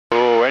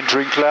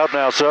entering cloud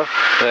now, sir.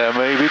 There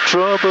may be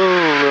trouble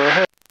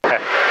ahead.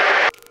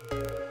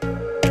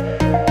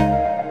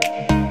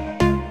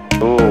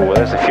 Ooh,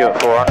 there's a few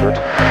at 400.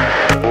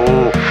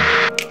 Ooh.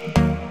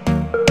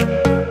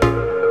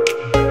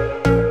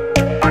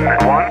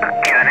 101,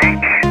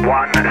 QNH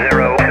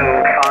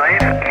 1025,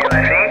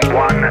 QSE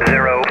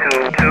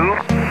 1022.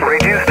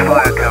 Reduced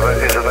fire cover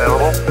is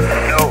available.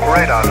 No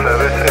radar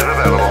service is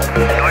available.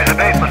 Noise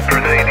abatement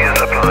procedures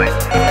apply.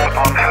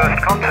 Upon first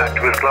contact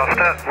with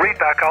Gloucester, read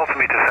back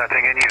altimeter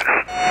setting in use.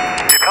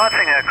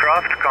 Departing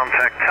aircraft,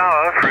 contact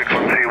tower,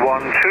 frequency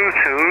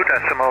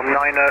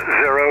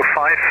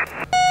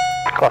 122.905.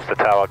 Gloucester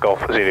Tower, Golf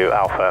Zulu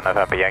Alpha,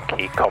 November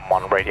Yankee, Com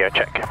 1, radio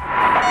check.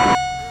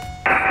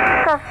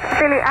 Golf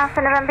Zulu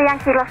Alpha, November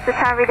Yankee, Gloucester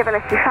Tower,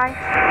 readability 5.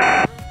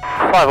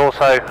 5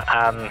 also,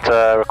 and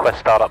request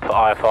start up for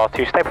IFR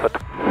to Stapleford.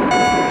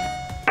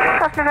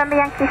 Golf November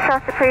Yankee,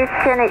 start approved,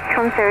 QNH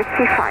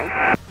 1025.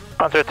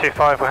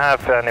 1025, we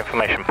have an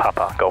information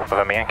Papa, Golf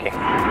November Yankee.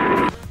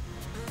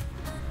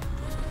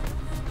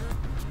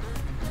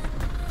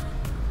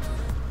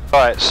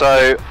 Right,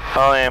 so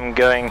I am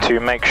going to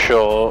make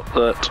sure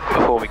that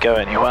before we go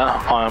anywhere,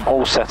 I am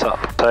all set up.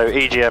 So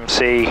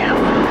EGMC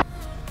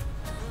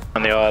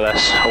and the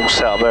ILS all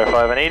set up there if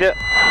I ever need it.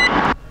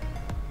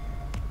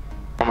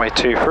 Runway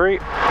 23.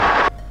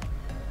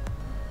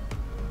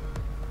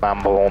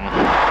 Lamborn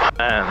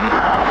and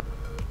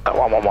at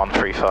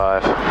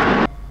 11135.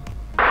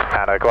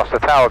 And Gloucester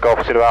Tower,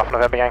 Golf Zulu Alpha,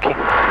 November Yankee.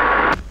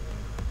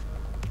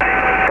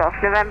 Golf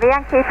November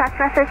Yankee, pass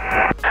message.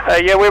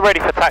 Yeah, we're ready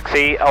for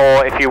taxi,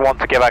 or if you want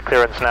to give our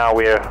clearance now,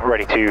 we're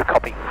ready to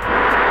copy.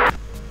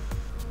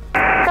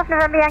 Golf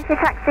November Yankee,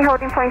 taxi,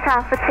 holding point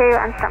Alpha 2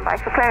 and standby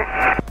for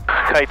clearance.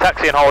 Okay,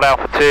 taxi and hold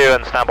Alpha 2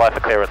 and standby for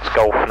clearance,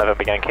 Golf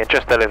November Yankee. And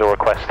just a little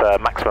request,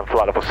 maximum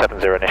flight level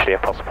 70 initially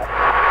if possible.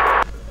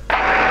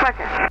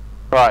 Roger.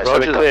 Right, so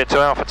we're clear to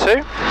Alpha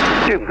 2.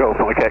 Jim Golf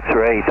Mike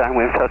X-ray,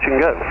 downwind touch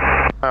and go.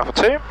 Alpha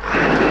 2.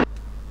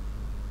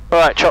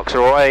 Right, chocks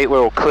are all 8,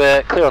 we're all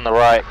clear. Clear on the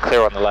right,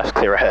 clear on the left,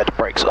 clear ahead,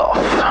 brakes off.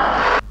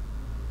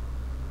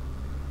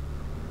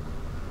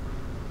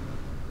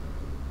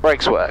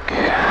 Brakes work.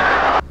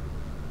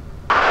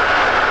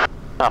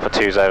 Alpha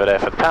 2's over there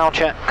for the power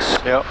checks.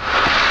 Yep.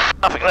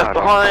 Nothing left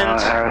behind.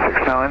 Arrow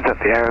 69's at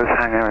the Arrows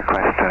hangar,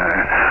 request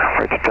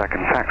ready to track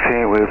and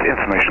taxi with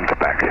information to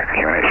back.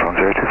 QNH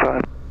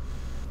 1025.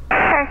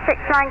 Arrow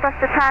 69,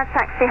 Gloucester Tower,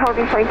 taxi,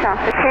 holding point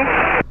Alpha 2.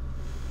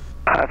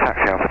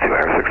 Taxi Alpha 2,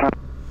 Arrow 69.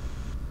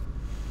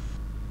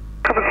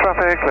 Covered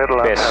traffic, little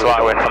Be a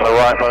slight wind from the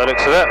right by the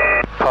looks of it.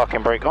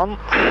 Parking brake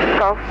on.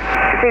 Golf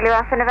Zulu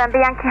Alpha,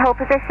 November Yankee, hold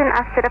position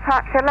after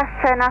departure, left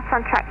turn out on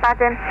track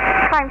Biggin.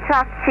 Climb to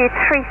altitude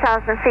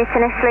 3,000 feet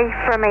initially,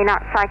 remain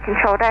outside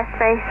controlled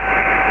airspace.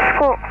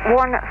 Squawk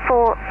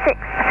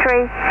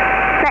 1463.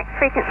 Next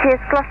frequency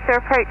is Gloucester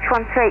approach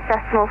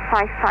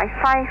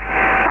 128.555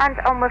 and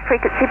onward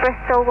frequency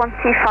Bristol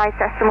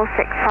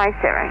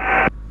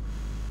 125.650.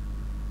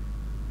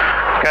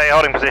 Okay,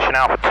 holding position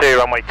Alpha 2,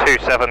 runway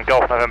 27,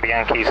 Golf November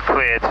Yankees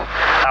cleared.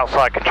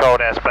 Outside controlled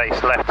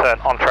airspace, left turn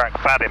on track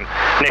Badim.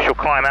 Initial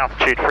climb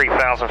altitude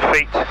 3,000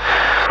 feet.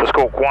 The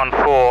squawk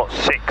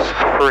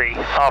 1463.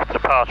 After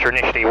departure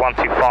initially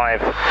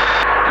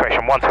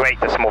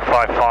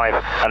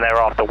 128.55 and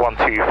thereafter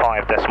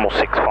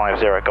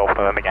 125.650, Golf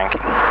November Yankee.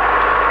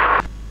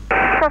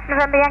 Golf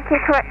November Yankee,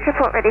 correct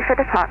report ready for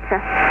departure.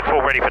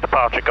 All ready for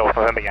departure, Golf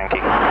November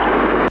Yankee.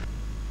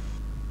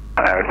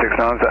 Arrow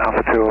 69's at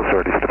Alpha 2, also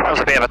ready for That departure. was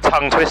a bit of a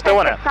tongue twister,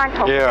 wasn't it?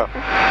 Yeah.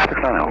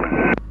 69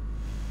 holding.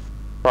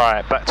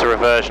 Right, back to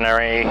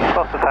reversionary.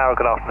 Gloucester Tower,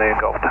 good afternoon,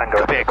 Golf Tango.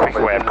 Could be a quick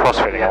way of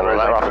crossfitting all of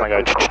that rather than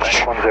go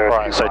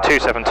right, so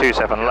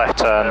 2727 left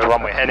turn,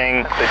 runway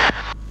heading.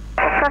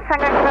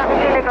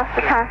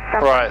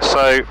 Right,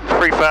 so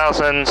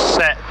 3000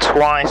 set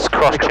twice,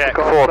 cross check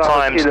 4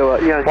 times.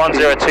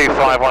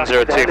 1025,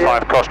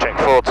 1025, cross check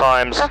 4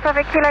 times.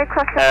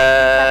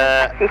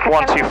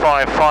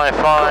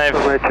 12555.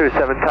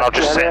 I'll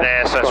just sit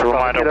there, so it's a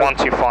reminder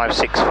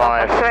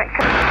 12565.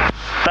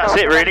 That's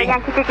it really.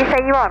 Yankee, did you say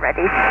you are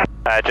ready?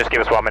 Just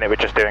give us 1 minute, we're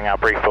just doing our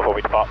brief before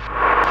we depart.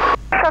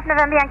 Golf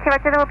November Yankee,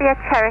 Roger, there will be a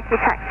Cherokee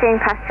taxiing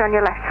past you on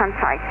your left hand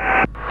side.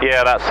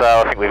 Yeah, that's,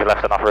 I think we've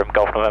left enough room,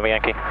 Golf November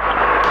Yankee.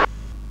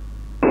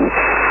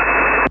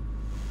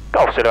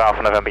 Golf Zulu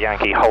Alpha November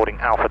Yankee, holding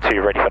Alpha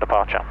 2 ready for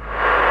departure.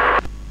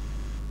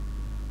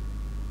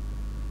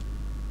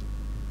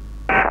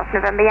 Golf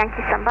November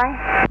Yankee,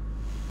 standby.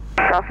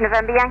 Golf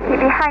November Yankee,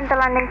 behind the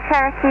landing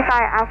Cherokee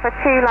via Alpha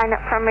 2, line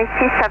up from runway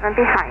 27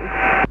 behind.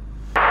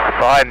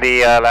 Behind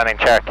the landing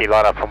Cherokee,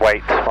 line up and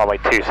wait, runway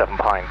 27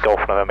 behind, Golf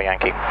November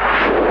Yankee.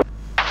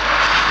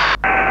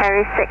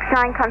 Area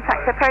 69,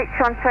 contact approach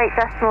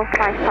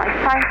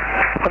 128.555.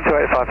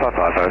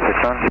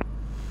 128.555, 069.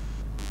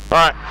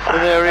 Right,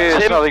 And there he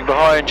is, nothing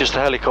behind, just a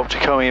helicopter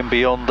coming in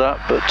beyond that,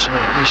 but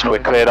he's not. we're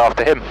cleared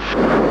after him.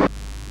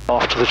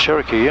 After the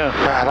Cherokee, yeah.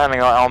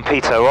 Landing light on,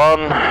 Pitot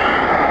on.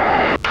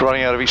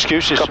 Running out of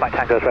excuses. Contact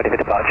Tango is ready for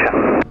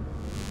departure.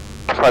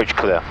 Approach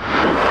clear.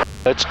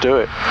 Let's do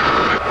it.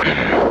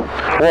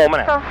 warm,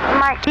 isn't it? Golf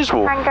Mike It is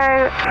warm. Tango,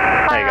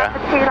 There you go.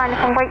 Alpha 2, line up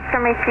and wait for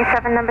me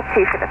 27 number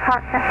 2 for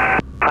departure.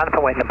 Line up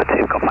and wait number 2,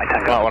 Golf Mike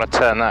Tango. Might want to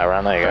turn that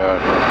around, there you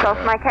go. Golf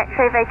Mike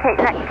X-ray, vacate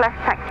next left,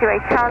 taxiway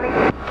Charlie.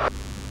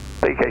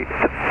 Vacate,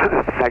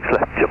 next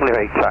left,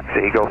 W8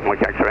 taxi, Golf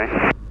Mike X-ray.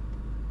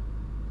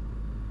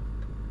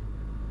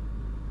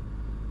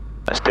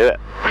 Let's do it.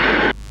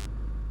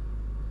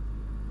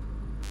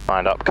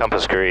 Wind up,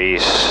 compass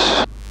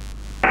grease.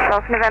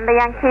 Golf November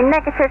Yankee,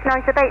 negative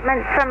noise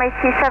abatement from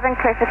 827,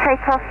 clear for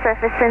takeoff,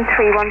 surface in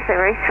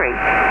 3103.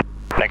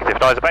 Negative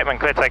noise abatement,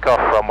 clear takeoff,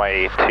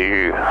 runway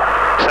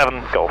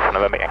 27, Golf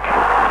November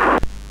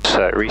Yankee.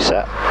 So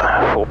reset,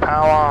 full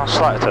power,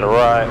 slightly to the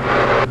right.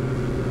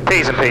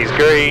 P's and P's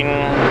green.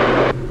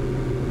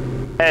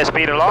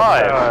 Airspeed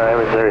alive.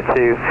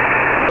 02.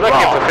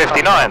 Looking for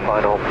 59.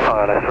 Final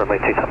ILS runway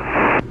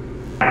 27.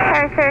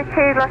 Aero 02,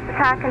 lost the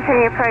tower,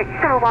 continue approach,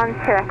 number 1, 2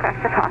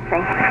 aircraft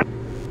departing.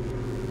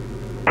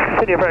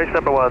 Continue approach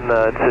number 1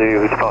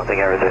 to departing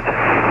Aero 02.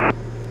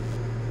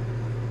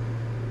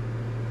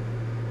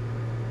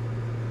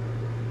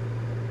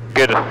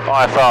 Good,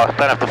 IFR,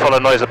 don't have to follow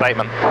noise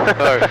abatement.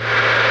 No.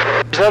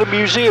 Is that a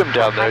museum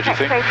down there, do you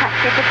think? X-ray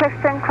taxi to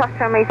Clifton, cross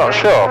runway Oh, 04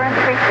 sure. and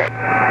 36.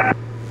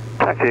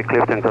 Taxi at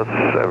Clifton, cross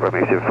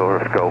runway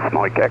 04, Golf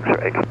Mike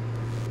X-ray.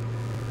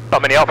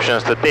 Not many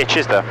options to ditch,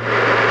 is there?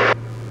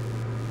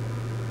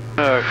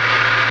 No.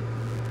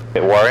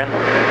 Bit worrying.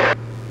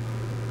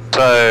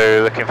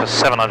 So, looking for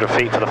 700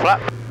 feet for the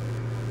flap.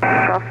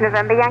 Golf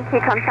November Yankee,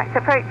 contact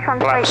approach,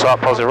 Flaps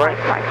up, positive right.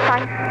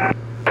 55.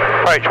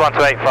 Approach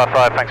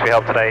 12855, thanks for your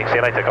help today. See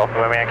you later, Golf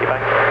November Yankee, bye.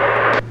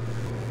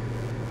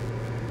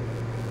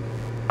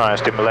 Alright,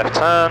 let's do my left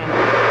turn.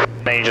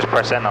 Then you just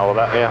press enter, all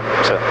that, yeah.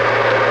 That's it.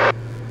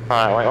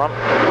 Alright, wait one.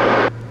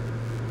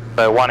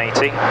 So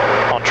 180,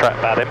 on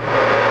track bad him.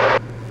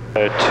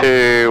 So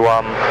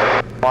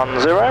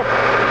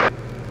 2110.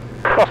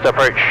 Crossed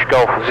approach,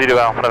 Golf Zulu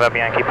Alpha November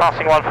Yankee,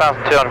 passing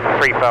 1,200 for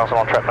 3,000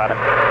 on track bad him.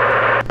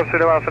 Golf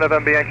Zulu Alpha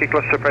November Yankee,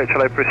 cluster approach,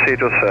 hello,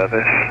 procedural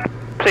service.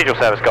 Procedural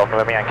service, Golf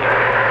November Yankee.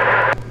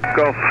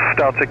 Golf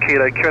Delta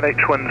Kilo,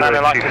 QNH 1025.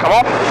 Landing lights come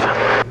off.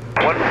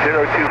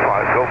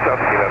 1025, Golf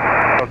Delta Kilo.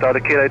 Golf Delta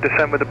Kilo,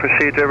 descend with the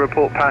procedure,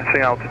 report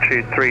passing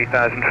altitude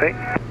 3,000 feet.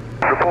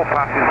 Report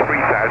passing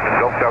 3,000,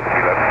 Golf Delta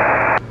Kilo.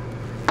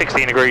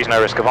 16 degrees, no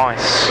risk of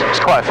ice. It's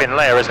quite a thin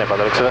layer, isn't it, by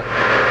the looks of it?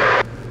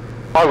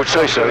 I would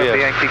say so, November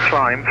yeah. Yankee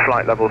climb,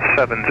 flight level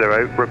 70,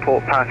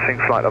 report passing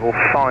flight level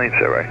 50.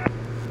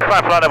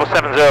 Climb flight level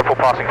 70, report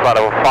passing flight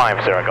level 50,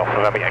 Golf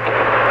November Yankee.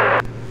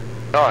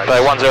 Nice.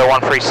 So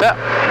 1013 set.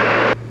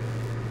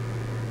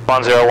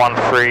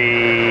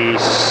 1013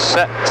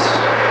 set.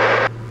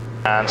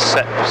 And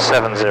set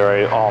 70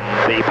 on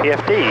the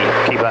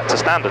PFD. Keep that to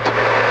standard.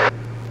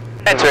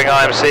 Entering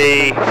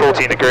IMC,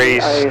 14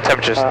 degrees,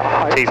 temperatures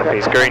T's and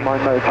P's green.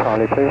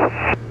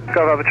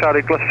 Golf Alpha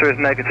Charlie, Gloucester is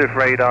negative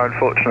radar,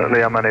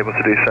 unfortunately I'm unable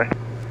to do so.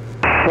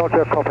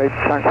 Roger, copy,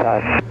 thanks.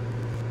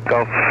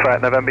 Golf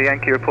November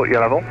Yankee, report your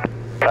level.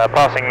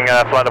 Passing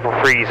flight level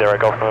 30,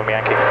 Golf November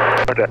Yankee.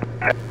 Roger.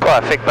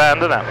 Quite a thick band,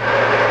 isn't it?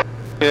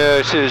 Yeah,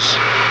 it is.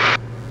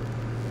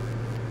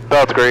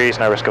 12 degrees,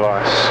 no risk of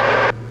ice.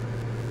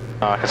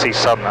 Oh, I can see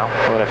sun now,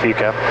 I don't know if you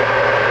can.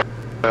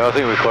 I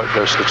think we're quite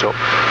close to the top.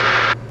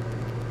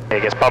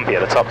 It gets bumpy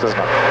at the top, doesn't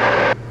it?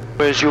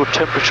 Where's your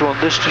temperature on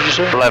this, did you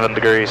say? 11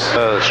 degrees.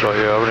 That's right,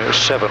 yeah, I think it was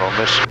 7 on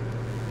this.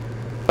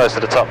 Close to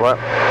the top, right?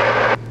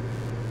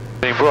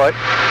 Being bright.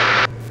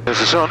 There's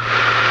the sun.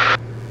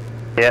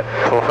 Yep,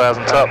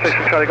 4,000 tops.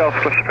 Station Charlie Golf,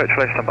 Gloucester approach,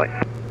 hello, standby.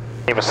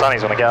 Even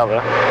Sunny's want to get out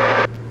there.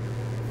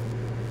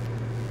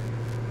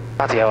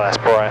 Bloody hell, that's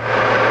bright.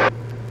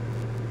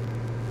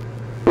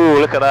 Ooh,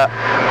 look at that.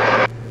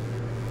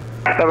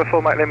 Level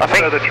 4 might limit I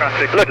think, further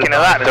traffic. looking in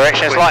that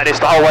direction, it's like this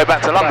the whole way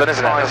back to London,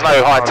 isn't it? There's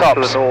no high To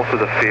tops. the north of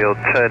the field,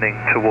 turning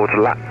towards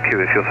Lapcu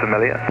if you're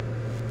familiar.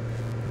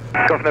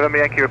 Golf November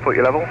Yankee, report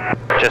your level.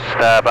 Just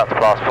about to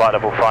pass flight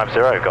level 50,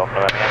 Golf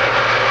November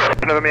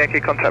Yankee. November Yankee,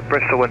 contact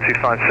Bristol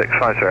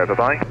 125650,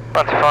 bye-bye.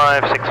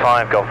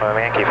 2565, Golf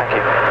November Yankee, thank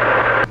you.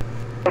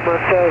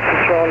 Number 30,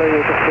 Charlie,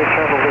 you just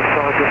travel with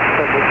Sergeant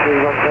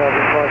 73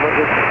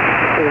 1500.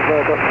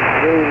 We've got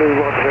Zulu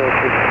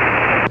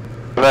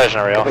 102.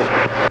 Versionary off.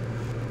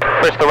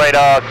 Bristol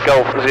radar,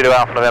 Golf Zulu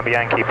Alpha November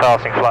Yankee,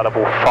 passing flight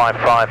level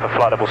 55 for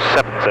flight level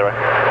 70.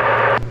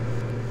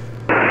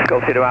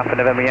 Golf Zulu Alpha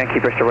November Yankee,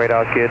 Bristol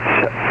radar, good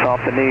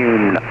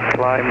afternoon.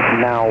 Climb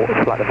now,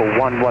 flight level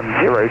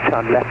 110,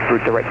 turn left through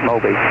direct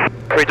Mulby.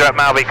 Redirect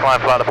Malby,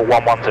 climb flight level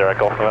 110,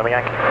 Golf November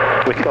Yankee.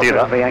 We can Golf do that.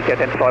 November Yankee,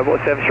 identify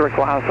what service you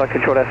require outside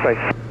controlled airspace.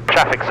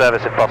 Traffic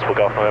service if possible,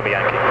 Golf November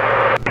Yankee.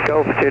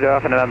 Golf Zulu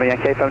Alpha November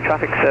Yankee, FM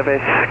traffic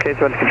service, clear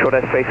to enter controlled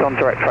airspace on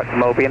direct track to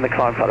Mulby and the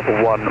climb flight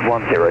level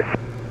 110.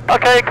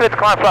 Okay, clear to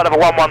climb flight level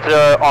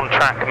 110 on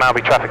track,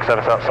 Malby traffic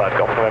service outside,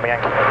 Golf November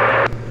Yankee.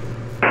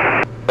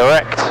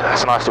 Correct,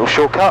 that's a nice little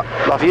shortcut.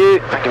 Love you,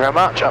 thank you very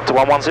much. Up to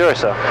 110,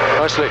 sir.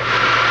 Nicely.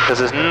 Because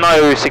there's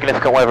no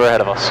significant weather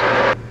ahead of us.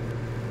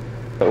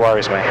 It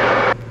worries me.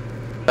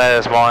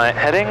 There's my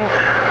heading.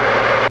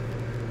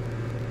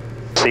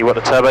 See what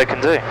the turbo can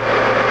do.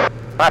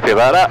 Happy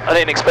about that. I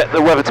didn't expect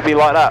the weather to be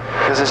like that,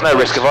 because there's no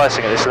risk of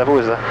icing at this level,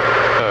 is there?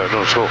 No,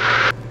 not at all.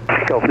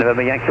 Golf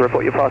November Yankee,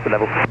 report your passing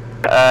level.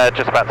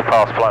 Just about to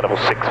pass flight level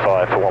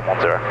 65 for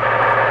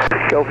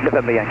 110. Golf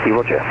November Yankee,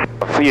 roger.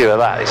 For you,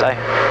 that is, eh?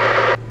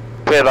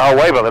 Clear the whole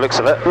way by the looks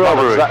of it.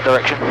 Rather that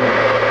direction.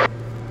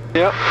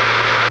 Yep.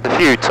 A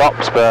few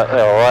tops, but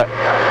they're alright.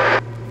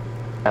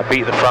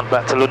 Beat the front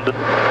back to London.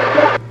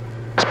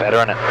 It's better,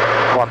 isn't it?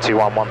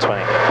 121,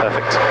 120.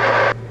 Perfect.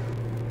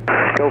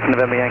 Golf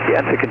November Yankee,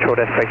 enter controlled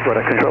airspace,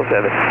 radar control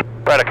service.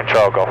 Radar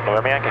control, Golf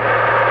November Yankee.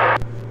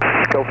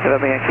 Golf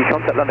November Yankee,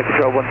 contact London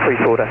control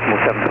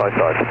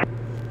 134.755.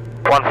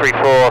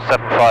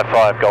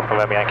 134.755, Golf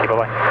November Yankee,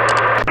 bye-bye.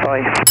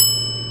 Bye.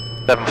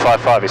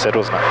 755 he said,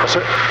 wasn't it? That's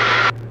it.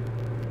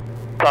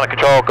 London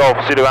control, Golf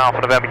Zulu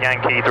Alpha November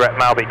Yankee, direct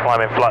Malby,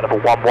 climbing flight level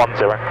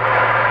 110.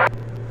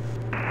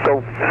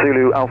 Golf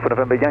Zulu Alpha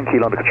November Yankee,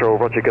 London control,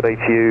 roger, good day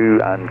to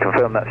you, and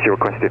confirm that's your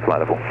requested flight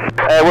level.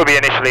 It will be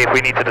initially. If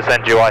we need to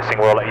descend you icing,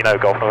 we'll let you know,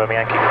 Golf November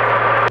Yankee.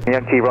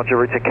 Yankee, roger,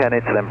 route to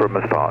Kennet, then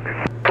Broadman's Park.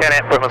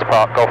 Kennet, Broadman's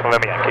Park, Golf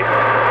November Yankee.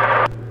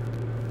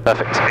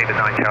 Perfect. Need a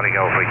 9 Charlie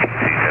Golf, reaching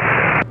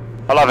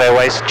 27. I love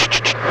Airways.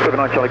 River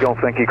 9 Charlie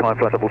Golf, thank you, climb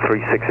flight level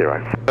 360.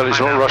 Well, it's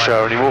not rush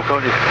hour anymore,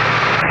 can't you?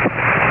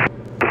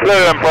 Flew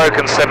and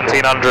broken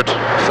 1700,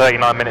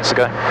 39 minutes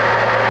ago.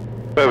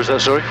 Where was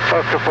that, sorry?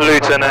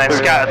 Luton and then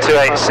scattered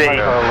 28C.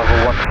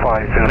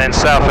 And then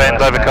Southend,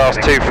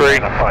 overcast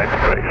 23.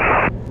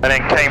 And then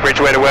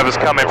Cambridge, where the weather's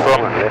coming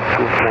from.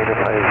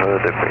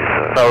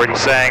 Not really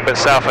saying, but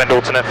Southend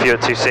alternate view at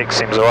 26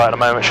 seems alright at the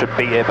moment, should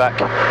beat it back.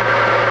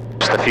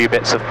 Just a few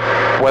bits of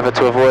weather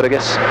to avoid, I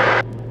guess.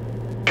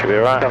 Should be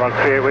alright. Sherman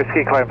 38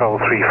 Whiskey, climb level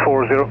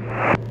 340.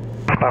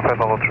 Climb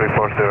level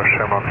 340,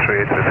 Sherman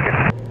 38 Whiskey.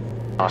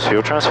 Nice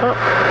fuel transfer.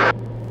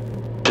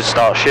 Should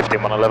start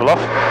shifting when I level off.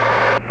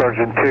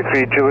 Virgin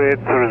 23 Juliet,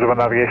 there is one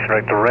navigation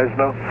right to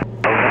Resno.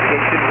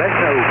 Navigation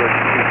Resno,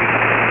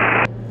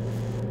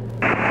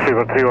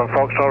 over 31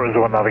 Foxtrot, is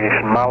one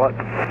navigation Mallet.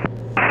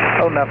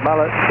 Oh, nav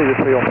Mallet,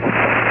 231.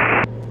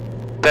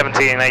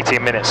 17,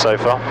 18 minutes so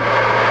far.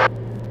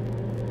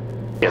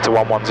 Get to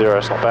 110,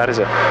 it's not bad, is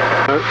it?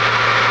 No.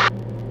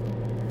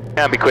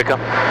 Can be quicker.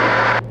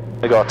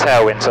 We've got a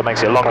tailwind, so it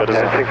makes it longer,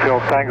 doesn't it? 6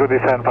 Tango,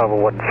 descend level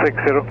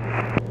 160.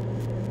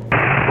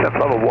 Descent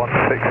level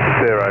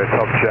 160,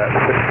 subjet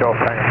 6 Golf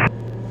Tango.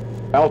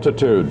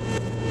 Altitude.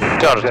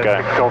 200 to go.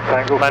 6 Golf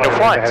Tango, Manual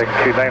flight. heading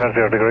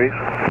 290 degrees.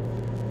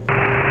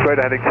 Right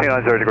heading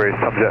 290 degrees,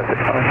 subjet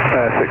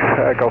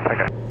 6 Golf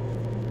Tango.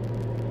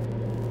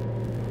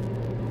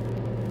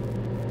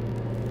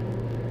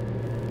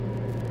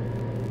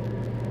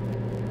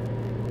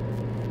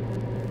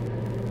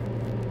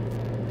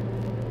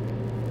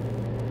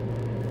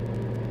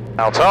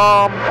 Out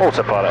arm,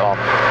 autopilot on.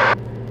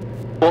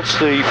 What's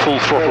the full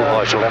throttle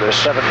height on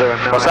this?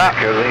 What's that?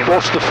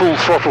 What's the full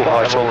throttle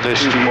height on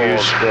this do you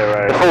use?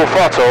 The full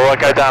throttle, I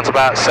go down to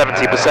about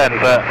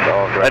 70%, but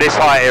at this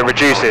height it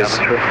reduces.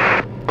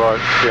 Right,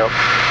 yep.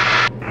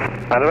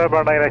 And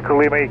November 9 Echo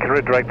Lima, you can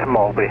redirect to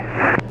Malby.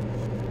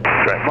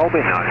 Direct Malby,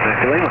 now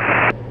Echo Lima.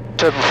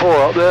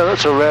 7-4 up there,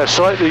 that's a rare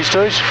sight these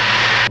days.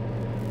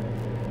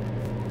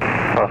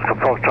 Oscar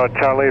Foxtrot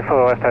Charlie, for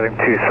the left heading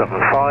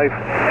 275.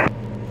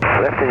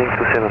 Left heading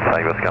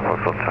 275, Oscar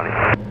Foxtrot Charlie.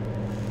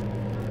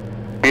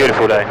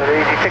 Beautiful day.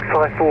 Easy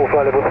 654,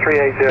 flight level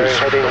 380,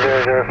 heading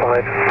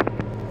 005.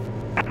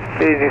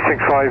 Easy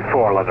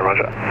 654, London,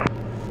 roger.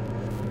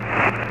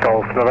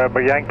 Golf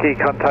November Yankee,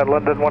 contact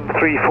London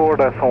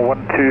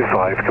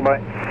 134.125, goodbye.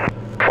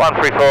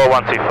 134,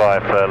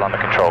 125 for London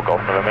Control,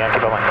 Golf November Yankee,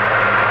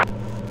 bye-bye.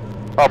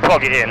 I'll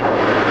plug it in.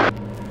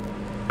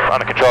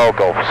 London Control,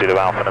 Golf Zulu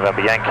Alpha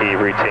November Yankee,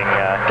 routing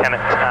Kennet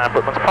and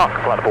Brookman's Park,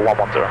 flight level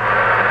 110.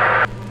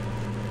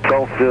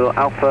 Golf Zulu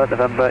Alpha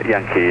November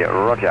Yankee,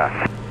 roger.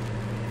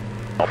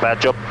 Not a bad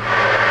job.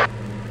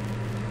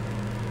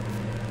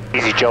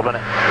 Easy job,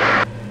 innit?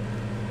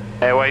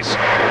 Airways.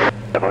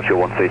 Departure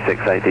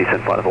 1368,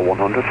 descent flight level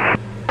 100.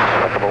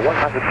 Flight level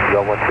 100,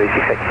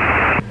 1368.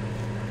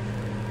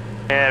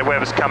 Yeah, the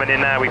weather's coming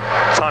in now, we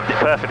timed it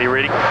perfectly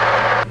really.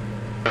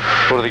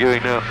 What are they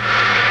doing now?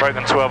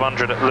 Broken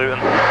 1200 at Luton,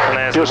 and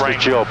there's Just the the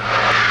rain. job.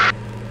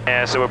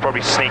 Yeah, so we're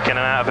probably sneaking in and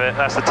out of it.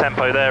 That's the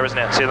tempo there, isn't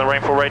it? See the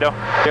rainfall radar?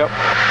 Yep,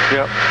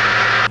 yep.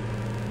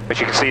 But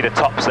you can see the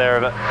tops there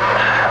of it.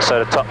 So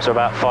the tops are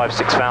about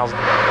 5,000–6,000.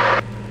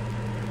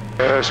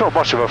 It's not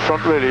much of a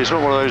front really, it's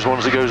not one of those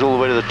ones that goes all the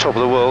way to the top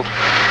of the world.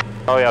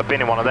 Oh yeah, I've been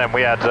in one of them.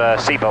 We had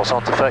seatbelts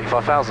on to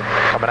 35,000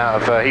 coming out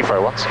of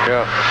Heathrow once.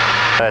 Yeah.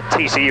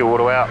 TCU all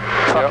the way up.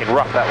 Fucking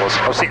rough that was.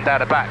 I was sitting down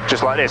the back,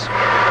 just like this.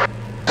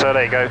 So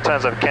there you go,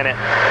 turns over Kennet.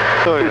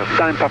 Oh yeah.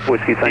 Down Papa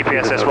Whiskey, thank you.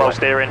 DPSS roll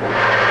steering.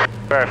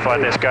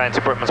 Verified this going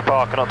to Brookman's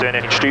Park and not doing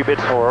anything stupid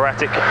or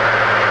erratic.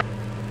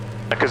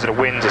 Because of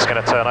the winds, it's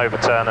going to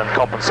overturn and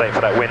compensate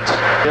for that wind.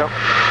 Yep.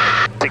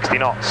 60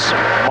 knots.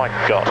 My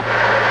God.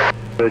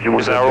 Virgin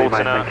Is our 123,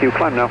 alternate? thank you.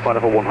 Climb now, flight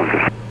level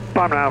 100.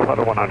 Climb now, flight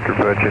level 100,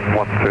 Virgin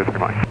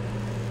 139.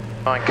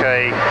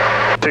 9K,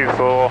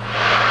 24,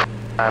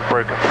 and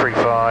broken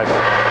 35.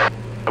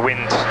 The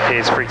wind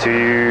is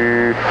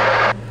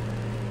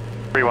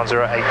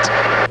 3108.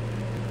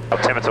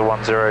 Altimeter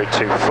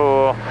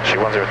 1024,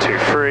 actually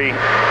 1023.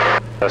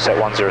 So set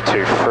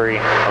 1023,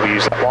 I'll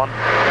use that one.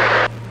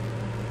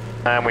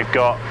 And we've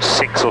got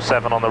 6 or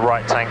 7 on the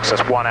right tank, so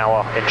that's 1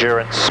 hour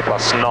endurance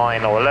plus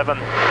 9 or 11.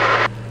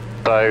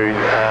 So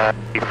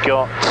we've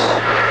got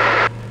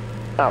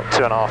about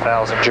 2.5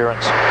 hours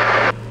endurance.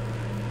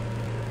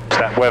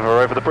 That weather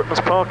over the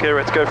Brooklands Park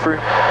area to go through.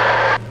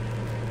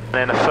 And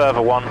then a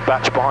further one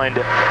batch behind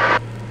it.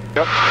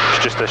 Yep. It's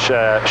just a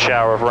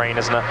shower of rain,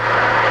 isn't it?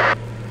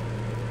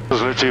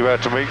 Doesn't look too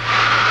bad to me.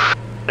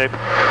 Nope.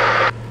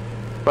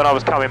 When I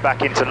was coming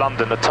back into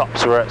London, the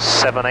tops were at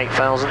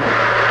 8,000.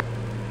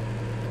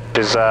 Which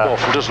is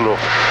From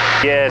Düsseldorf.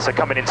 yeah, so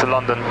coming into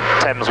London,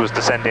 Thames was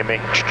descending me.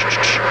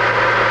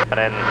 And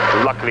then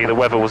luckily the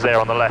weather was there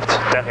on the left.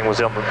 Denting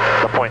was on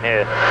the point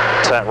here.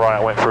 To that right,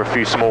 I went for a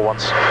few small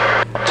ones.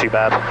 Not too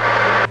bad.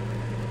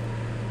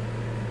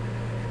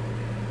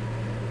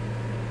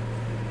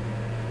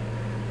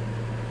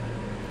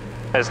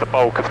 There's the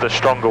bulk of the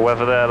stronger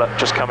weather there, look,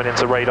 just coming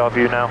into radar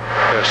view now.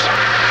 Yes.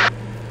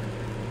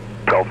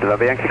 Golf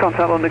November Yankee,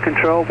 contact under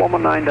control,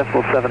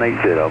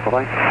 119.780,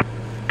 bye-bye.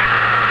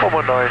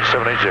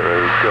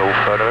 119.780, Golf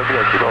November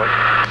Yankee, bye.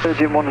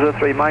 Virgin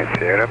 103,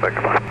 Mike. Yeah, back,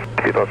 come on.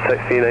 About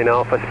 69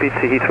 Alpha, speed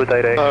to Heathrow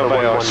direct,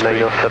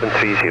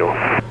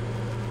 119.730.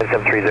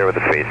 730 with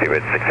the speed,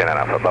 it's 69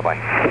 Alpha, bye-bye.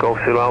 Golf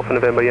Zulu Alpha,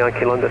 November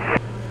Yankee, London.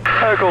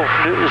 Golf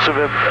Zulu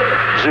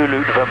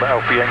November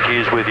Alpha Yankee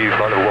is with you,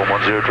 flight level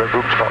 110, direct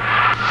Brooklands Park.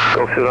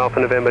 Golf Zulu Alpha,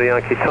 November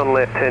Yankee, turn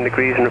left 10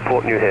 degrees and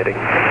report new heading.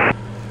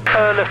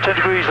 Left 10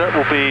 degrees, that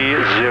will be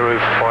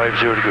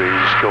 050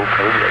 degrees, Golf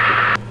November Yankee.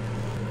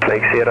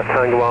 Mike Sierra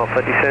Tango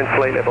Alpha, descend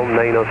flight level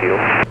 90.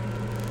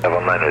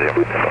 Level 90.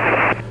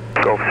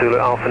 Golf Zulu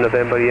Alpha,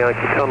 November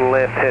Yankee, turn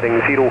left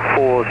heading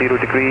 040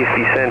 degrees,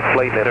 descend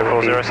flight level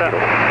 040.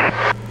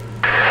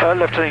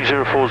 Left heading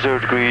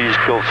 040 degrees,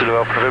 Golf Zulu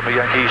Alpha November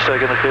Yankee, stay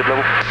again the cleared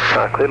level.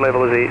 Cleared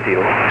level is 80.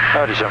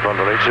 Descend front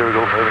level 80,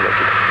 Golf November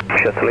Yankee.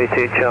 Shuttle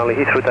 88 Charlie,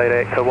 Heathrow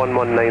director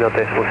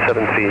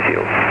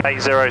 119.730.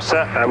 80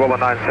 set.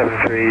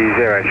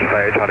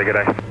 119.730, Charlie, good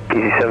day.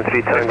 Easy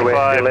 73 Tango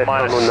West, left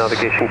turn on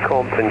navigation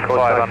Compton,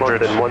 contact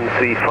 500. London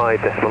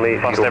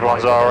 135.805. Plus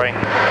everyone's RA.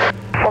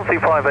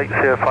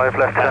 135.805,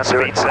 left turn.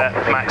 Speed set,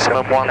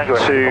 maximum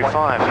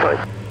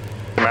 125.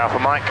 Alpha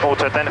Mike,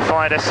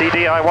 auto-identified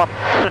SCD-I1.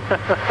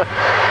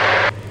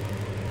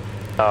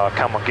 Oh,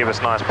 come on, give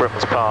us nice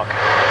Brooklands Park.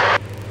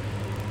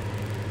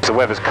 The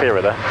weather's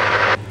clearer there.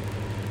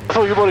 I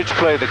thought you wanted to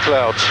play in the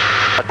clouds.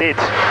 I did.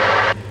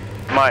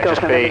 Might Golf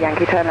just November be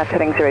Yankee, turn left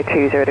heading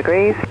 020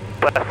 degrees.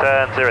 left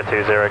turn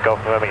 020, Golf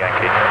November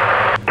Yankee.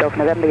 Golf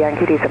November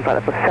Yankee, descent flight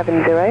level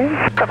 70.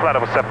 Flight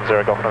level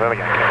 70, Golf November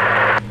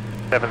Yankee.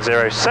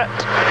 70 set.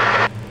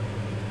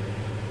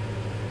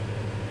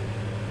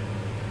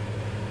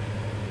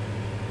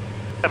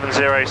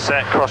 70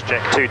 set, cross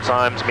check 2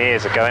 times, my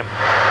ears are going.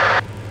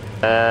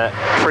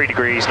 3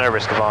 degrees, no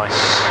risk of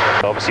ice.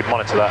 Obviously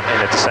monitor that in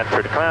the descent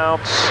through the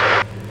clouds.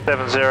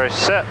 70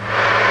 set,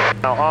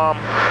 now arm,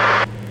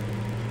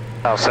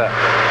 now set.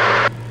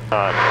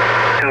 Alright.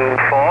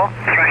 24,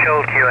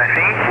 threshold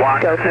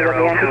QFE, Golf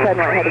November Yankee, turn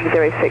right heading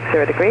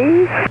 060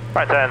 degrees.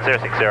 Right turn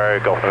 060,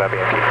 Golf November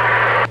Yankee.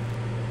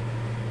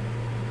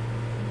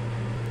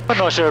 A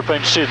nice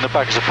aeroplane to sit in the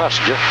back as a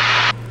passenger.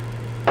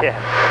 Yeah.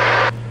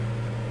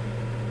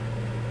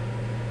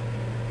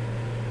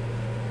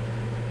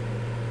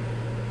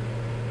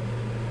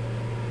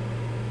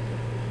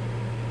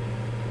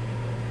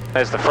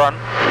 There's the front.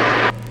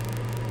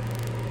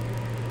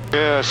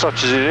 Yeah,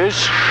 such as it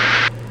is.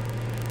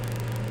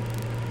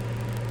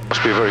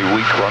 Must be a very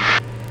weak one.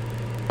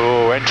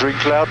 Oh, entering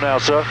cloud now,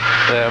 sir.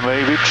 There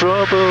may be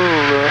trouble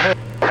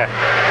ahead.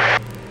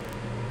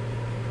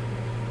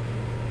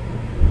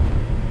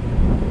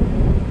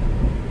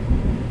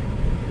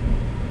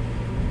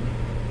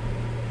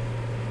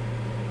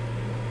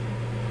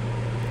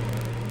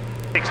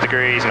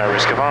 Degrees, no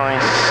risk of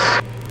ice.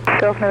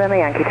 Golf November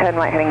Yankee, turn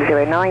right heading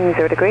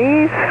 090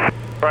 degrees.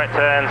 Right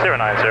turn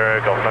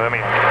 090, Golf November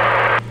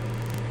Yankee.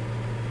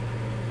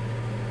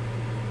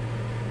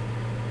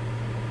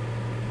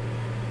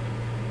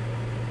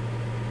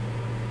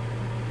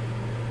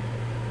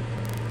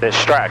 There's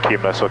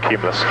stratocumulus or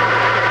cumulus?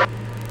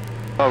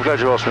 Oh, I'm glad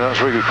you asked me that.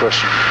 That's a very good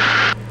question.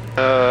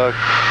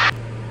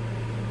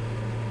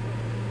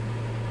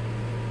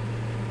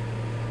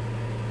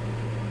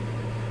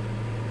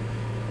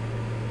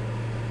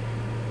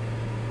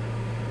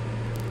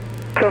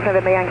 Golf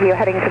November Yankee, you're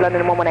heading to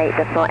London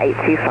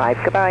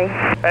 118.825. Goodbye.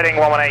 Heading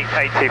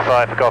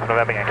 118.825 for Golf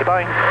November Yankee.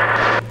 Bye.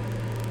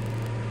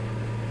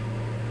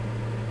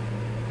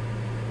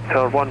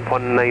 Tower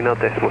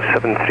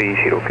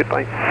 119.730,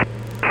 goodbye.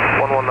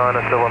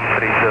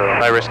 119.730.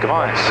 No risk of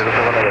ice.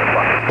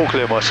 All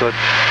clear, my side.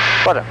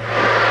 Roger.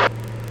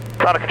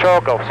 Ground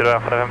control, Golf Zulu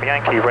Alpha November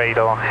Yankee,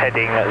 radar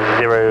heading at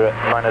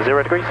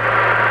 090 degrees.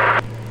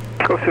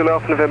 Golf Zulu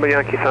Alpha November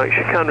Yankee, thanks.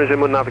 You can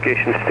resume on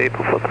navigation to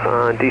Stapleford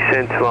and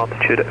descend to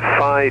altitude at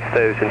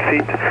 5,000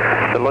 feet,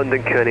 the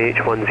London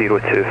QNH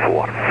 1024.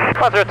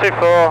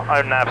 1024,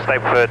 own nav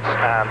Stapleford,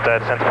 and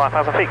descend to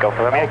 5,000 feet, Golf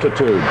November Yankee.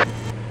 Altitude.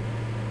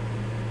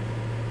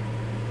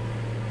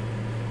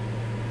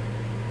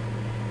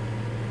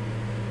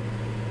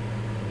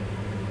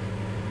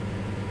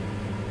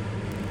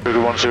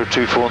 Zulu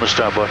 1024 on the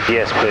standby.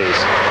 Yes, please.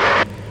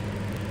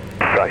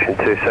 Fraction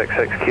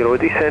 266 kilo,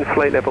 descend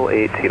flight level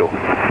 80.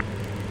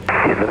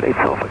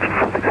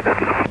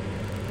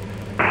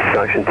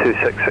 Fraction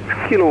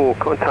 266 kilo,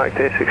 contact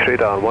Essex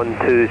radar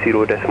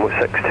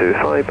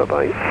 120.625, bye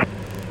bye.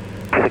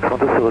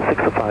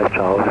 605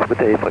 Charles, good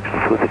day, fraction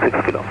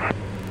 266 kilo.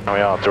 Here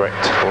we are,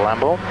 direct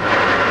Lamborn.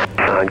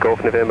 And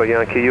Golf November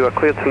Yankee, you are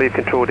cleared to leave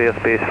controlled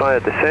airspace via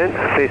descent.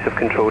 Base of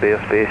controlled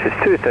airspace is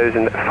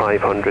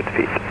 2,500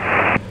 feet.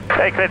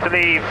 Okay, clear to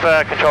leave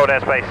controlled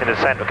airspace in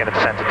descent. We're going to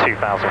descend to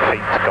 2,000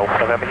 feet to Golf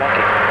November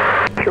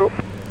Yankee. Sure.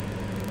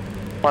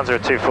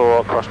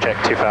 1024, cross check,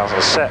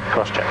 2,000 set,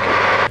 cross check.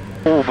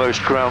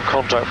 Almost ground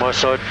contact my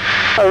side.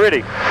 Oh,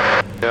 really?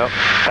 Yeah.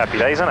 Happy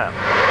days, isn't it?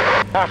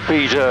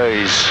 Happy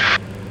days.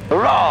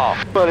 Hurrah!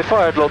 Well, if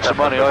I had lots of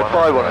money, I'd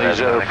buy one of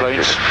these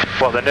aeroplanes.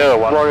 What, the newer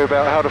one? Worry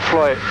about how to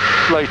fly it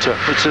later.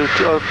 It's a,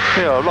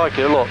 yeah, I like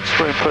it a lot.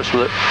 Very impressed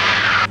with it.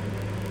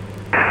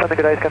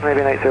 Good day,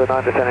 Scandinavian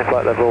 809, descending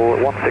flight level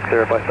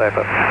 160 by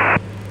Stapleford.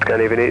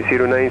 Scandinavian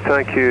 809,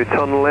 thank you.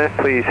 Turn left,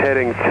 please,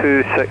 heading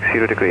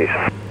 260 degrees.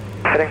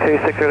 Heading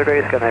 260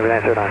 degrees, Scandinavian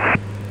 809.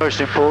 Most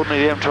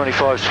importantly, the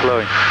M25's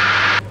flowing.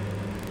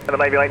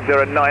 Scandinavian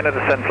 809,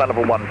 descend flight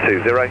level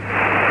 120. Descend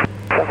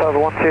flight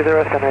level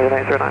 120, Scandinavian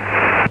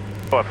 809.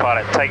 Boy,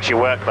 pilot, takes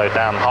your workload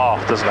down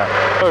half, doesn't it?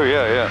 Oh,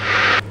 yeah, yeah.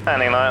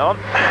 Landing light on.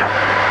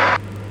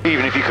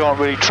 Even if you can't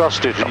really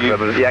trust it.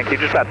 Yankee,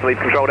 just about to leave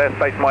controlled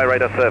airspace, my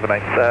radar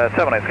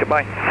 78,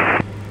 goodbye.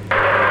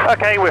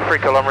 Okay, we're free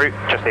call en route,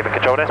 just leaving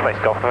controlled airspace,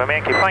 Golf November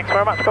Yankee. Thanks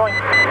very much, going.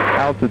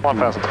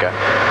 1,000 to go.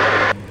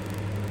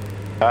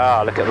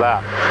 Ah, look at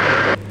that.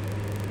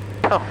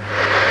 Oh.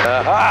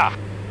 Aha!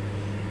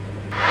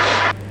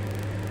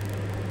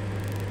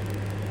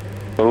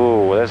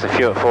 Ooh, there's a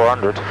few at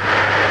 400.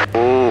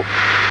 Ooh.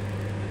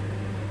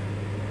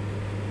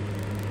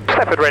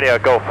 Stapleford Radio,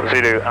 Golf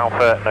Zulu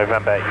Alpha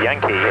November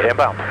Yankee,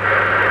 inbound.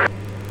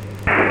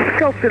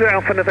 Golf Zulu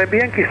Alpha November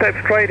Yankee,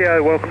 Stapleford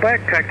Radio, welcome back.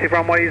 Active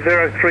runway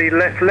 03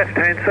 left,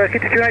 left-hand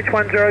circuit to QNH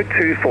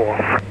 1024.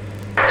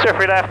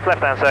 03 left,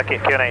 left-hand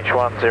circuit, QNH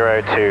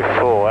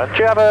 1024. And do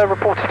you have a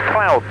reported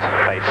cloud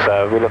face?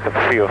 We're looking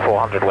for few of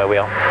 400 where we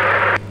are.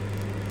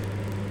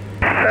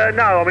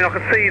 No, I mean I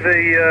can see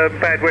the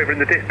bad weather in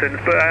the distance,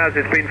 but ours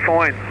has been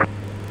fine.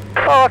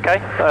 Oh, okay.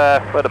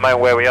 At the moment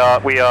where we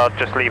are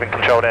just leaving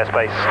controlled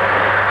airspace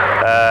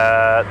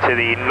to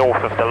the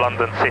north of the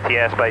London City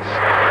airspace,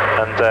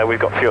 and we've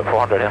got few at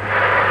 400 here.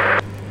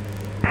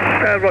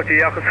 Roger,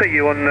 yeah, I can see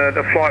you on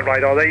the flight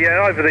radar there.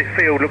 Yeah, over this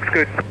field looks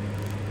good.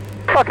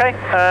 Okay,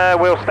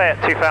 we'll stay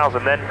at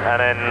 2,000 then, and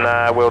then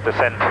we'll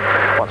descend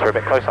once we're a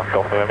bit closer.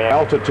 Golf November.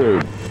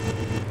 Altitude.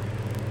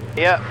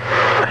 Yeah.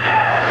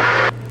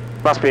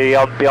 Must be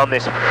beyond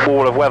this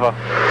wall of weather.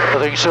 I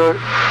think so.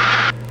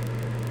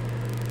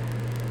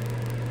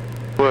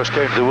 Worst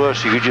came to the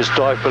worst, you could just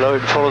dive below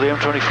it and follow the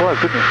M25,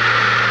 couldn't you?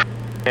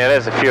 Yeah,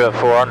 there's a few at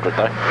 400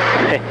 though.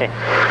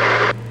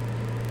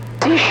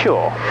 Are you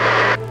sure?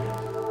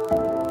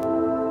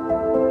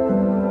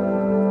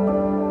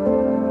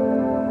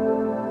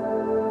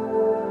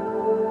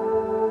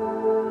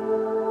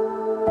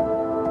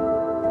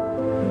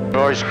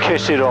 Nice,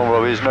 kiss it on,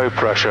 Robbie, there's no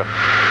pressure.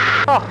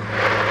 Oh,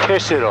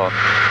 Kiss it on.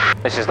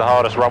 this is the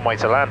hardest runway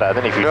to land at, I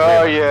don't know if you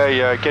Oh, yeah,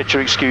 yeah, get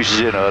your excuses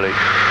in early.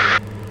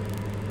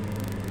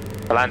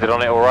 I landed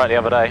on it alright the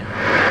other day.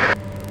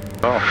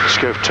 Oh, let's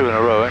go for 2 in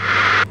a row, eh?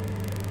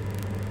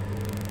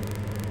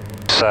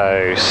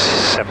 So,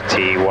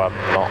 71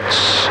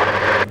 knots.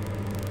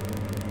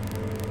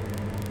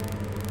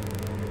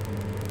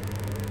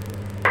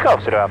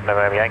 Golf Zulu Alpha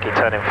November Yankee,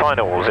 turning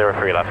final,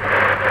 03 left.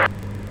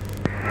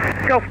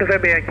 Golf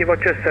November Yankee,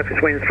 Roger,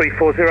 surface wind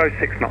 340,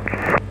 6 knots.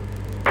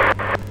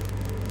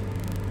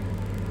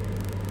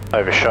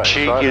 Overshot.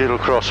 Cheeky little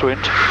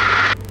crosswind.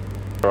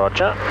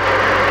 Roger.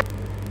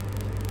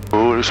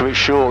 Oh, it looks a bit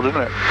short,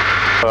 doesn't it?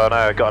 Oh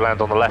no, got to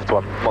land on the left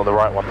one, not the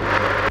right one.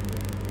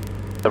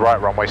 The right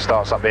runway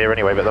starts up here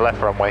anyway, but the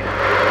left runway.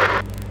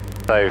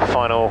 So,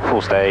 final,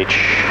 full stage.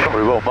 Not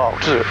very well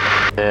marked, is it?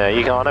 Yeah,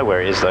 you can't know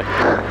where it is though.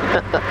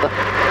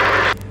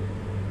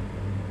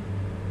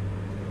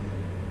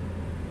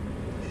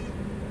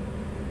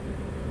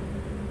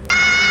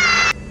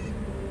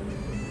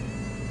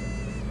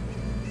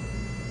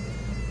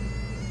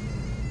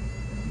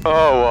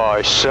 Oh,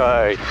 I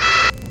say.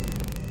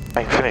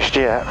 Ain't finished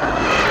yet.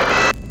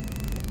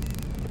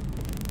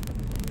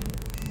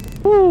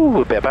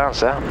 Ooh, a bit of bounce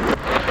there.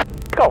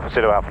 Golf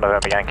Zulu Alpha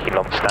November Yankee,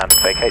 non-standard,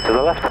 vacate to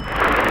the left.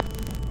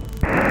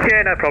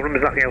 Yeah, no problem,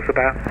 there's nothing else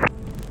about.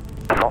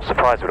 I'm not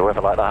surprised with a weather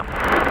like that.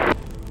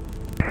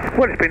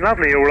 Well, it's been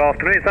lovely all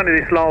afternoon. It's only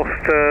this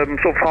last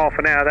sort of half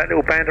an hour that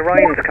little band of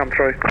rain has come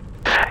through.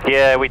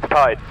 Yeah, we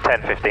departed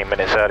 10-15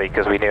 minutes early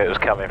because we knew it was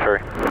coming through.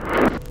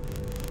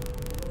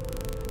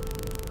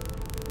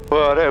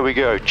 Well, there we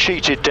go.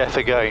 Cheated death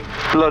again.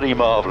 Bloody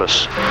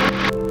marvellous.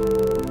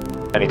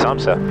 Anytime,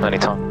 sir.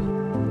 Anytime.